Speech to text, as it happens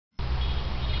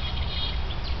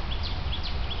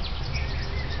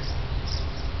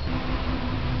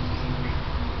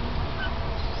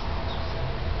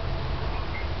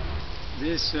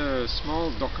This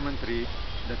small documentary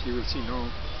that you will see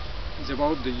now is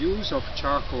about the use of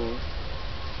charcoal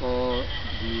for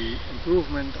the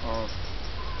improvement of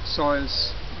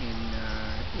soils in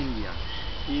India.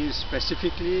 Here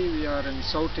specifically we are in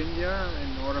South India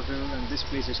in Oroville, and this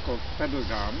place is called Pebble.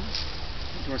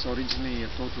 It was originally a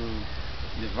total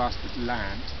devastated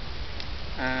land,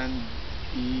 and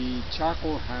the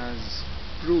charcoal has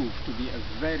proved to be a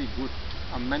very good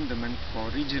amendment for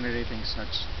regenerating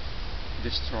such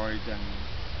destroyed and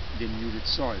denuded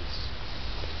soils.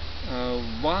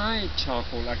 Why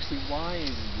charcoal? Actually, why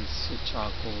is this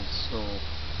charcoal so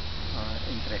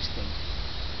interesting?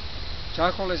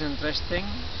 Charcoal is interesting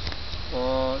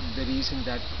for the reason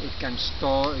that it can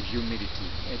store humidity.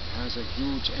 It has a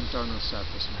huge internal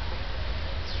surface matter.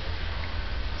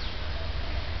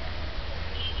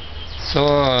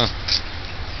 So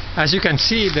as you can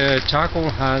see, the charcoal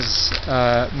has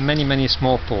many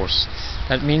small pores.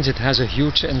 That means it has a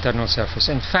huge internal surface.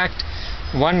 In fact,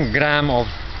 1 gram of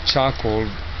charcoal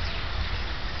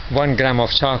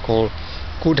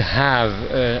could have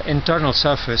internal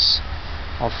surface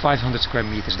of 500 square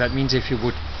meters. That means if you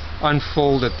would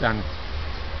unfold it and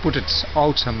put it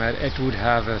out somewhere, it would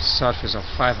have a surface of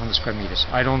 500 square meters.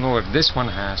 I don't know if this one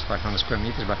has 500 square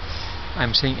meters, but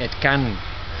I'm saying it can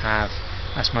have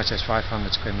as much as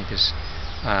 500 square meters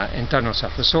internal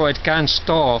surface. So it can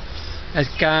store, it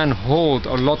can hold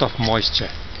a lot of moisture.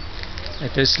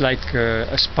 It is like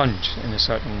a sponge in a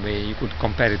certain way. You could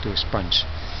compare it to a sponge.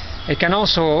 It can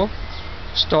also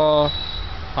store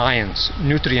ions,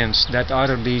 nutrients that are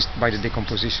released by the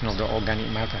decomposition of the organic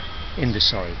matter in the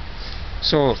soil.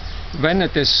 So when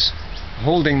it is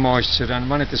holding moisture and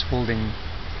when it is holding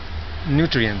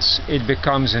nutrients, it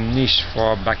becomes a niche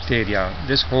for bacteria.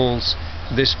 These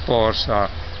pores are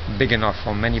big enough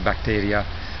for many bacteria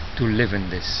to live in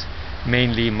this.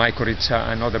 Mainly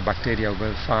mycorrhiza and other bacteria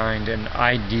will find an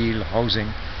ideal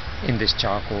housing in this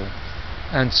charcoal,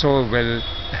 and so will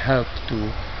help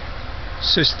to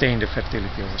sustain the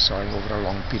fertility of the soil over a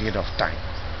long period of time.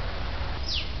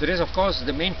 There is, of course,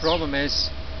 the main problem is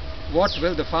what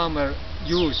will the farmer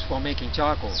use for making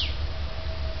charcoal,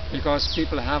 because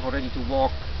people have already to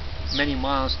walk many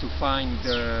miles to find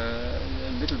a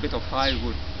little bit of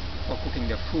firewood for cooking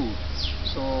their food.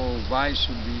 So why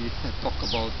should we talk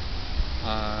about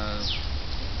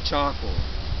charcoal?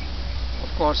 Of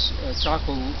course,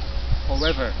 charcoal,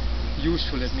 however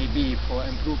useful it may be for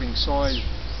improving soil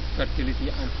fertility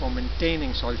and for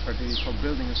maintaining soil fertility, for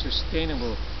building a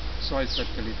sustainable soil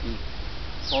fertility,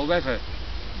 however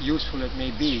useful it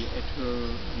may be, it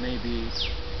will maybe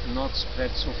not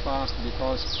spread so fast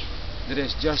because there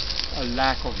is just a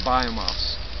lack of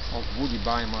biomass, of woody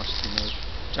biomass to make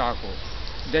charcoal.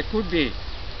 There could be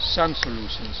some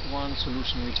solutions. One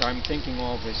solution which I'm thinking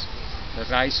of is the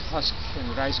rice husk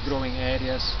in rice growing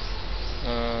areas.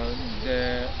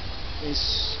 There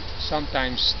is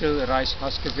sometimes still rice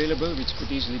husk available which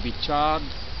could easily be charred.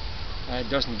 It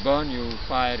doesn't burn, you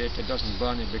fire it, it doesn't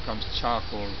burn, it becomes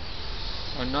charcoal.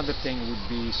 Another thing would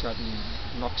be certain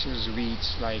noxious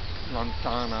weeds like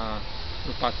lantana,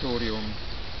 rupatorium,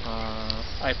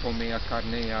 Ipomea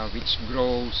carnea, which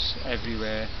grows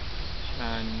everywhere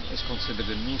and is considered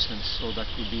a nuisance, so that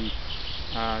would be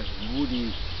a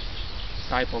woody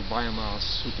type of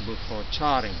biomass suitable for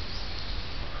charring.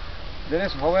 There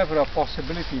is, however, a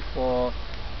possibility for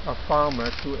a farmer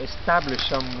to establish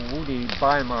some woody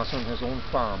biomass on his own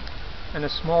farm in a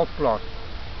small plot.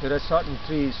 There are certain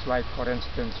trees, like for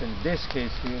instance in this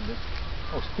case here, the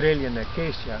Australian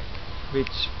acacia,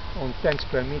 which on 10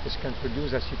 square meters can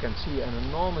produce, as you can see, an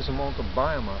enormous amount of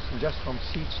biomass just from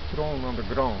seeds thrown on the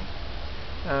ground.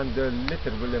 And the litter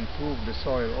will improve the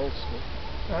soil also.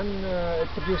 And it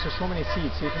produces so many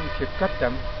seeds, even if you cut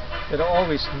them, there are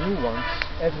always new ones.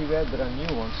 Everywhere there are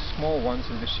new ones, small ones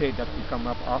in the shade that will come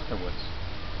up afterwards.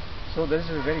 So this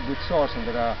is a very good source, and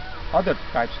there are other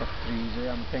types of trees.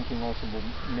 I'm thinking also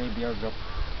maybe other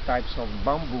types of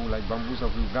bamboo, like Bambusa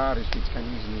vulgaris, which can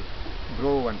easily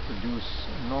grow and produce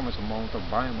enormous amount of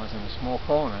biomass in a small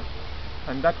corner,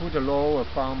 and that would allow a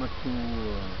farmer to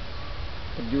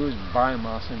produce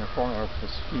biomass in a corner of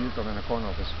his field or in a corner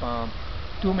of his farm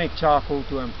to make charcoal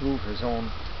to improve his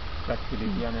own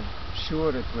fertility. And I'm sure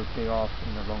it will pay off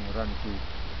in the long run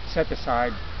to set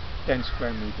aside 10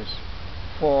 square meters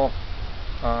for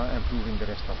improving the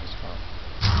rest of his farm.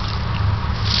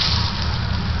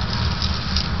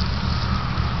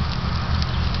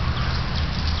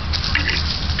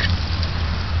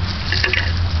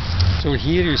 So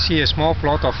here you see a small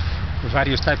plot of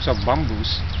various types of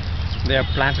bamboos. They are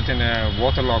planted in a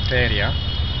waterlogged area.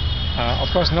 Of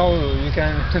course now you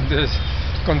can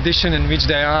condition in which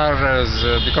they are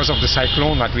because of the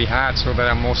cyclone that we had, so they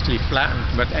are mostly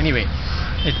flattened. But anyway,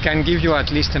 it can give you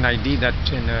at least an idea that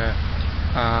in a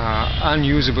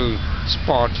unusable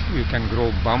spot you can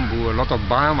grow bamboo, a lot of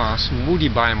biomass, woody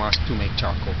biomass, to make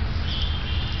charcoal.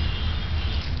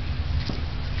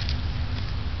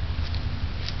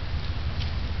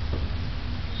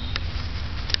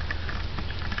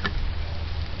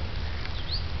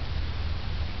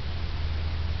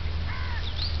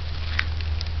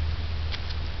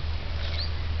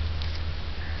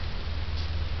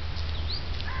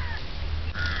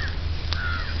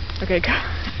 Okay, go.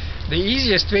 The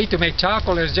easiest way to make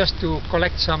charcoal is just to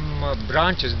collect some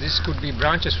branches. This could be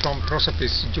branches from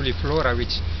Prosopis juliflora,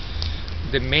 which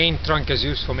the main trunk is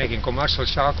used for making commercial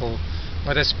charcoal.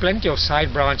 But there's plenty of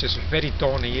side branches, very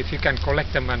thorny. If you can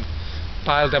collect them and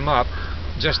pile them up,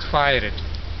 just fire it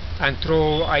and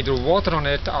throw either water on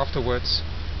it afterwards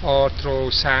or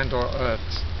throw sand or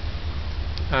earth.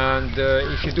 And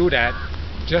if you do that,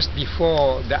 just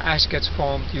before the ash gets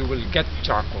formed, you will get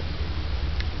charcoal.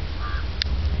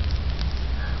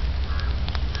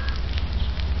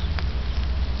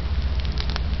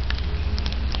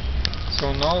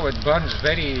 So now it burns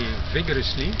very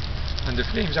vigorously and the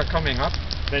flames are coming up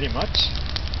very much.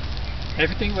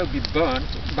 Everything will be burnt,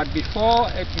 but before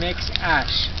it makes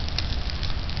ash,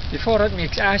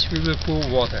 we will pour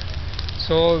water.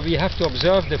 So we have to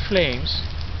observe the flames.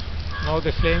 Now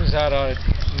the flames are at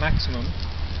maximum.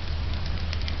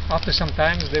 After some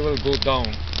time they will go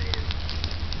down.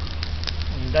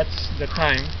 And that's the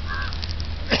time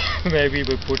where we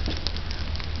will put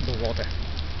the water.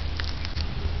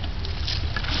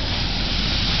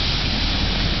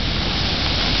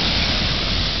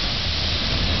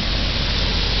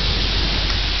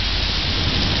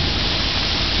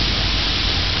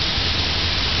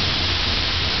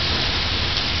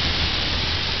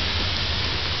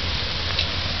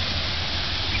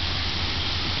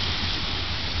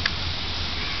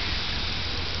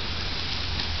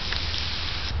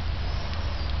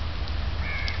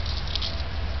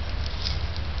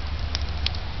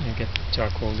 You get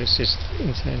charcoal. This is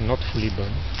inside not fully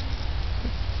burned.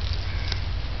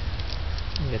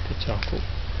 You get the charcoal.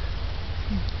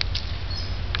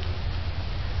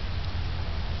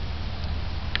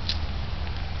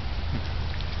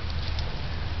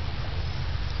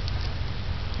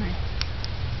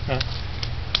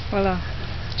 Voila.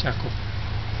 Charcoal.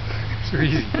 So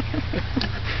easy.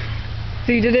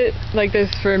 So you did it like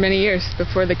this for many years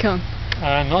before the kiln?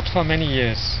 Not for many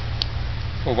years.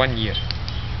 For 1 year.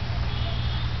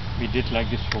 We did like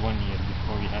this for 1 year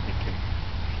before we had the kiln.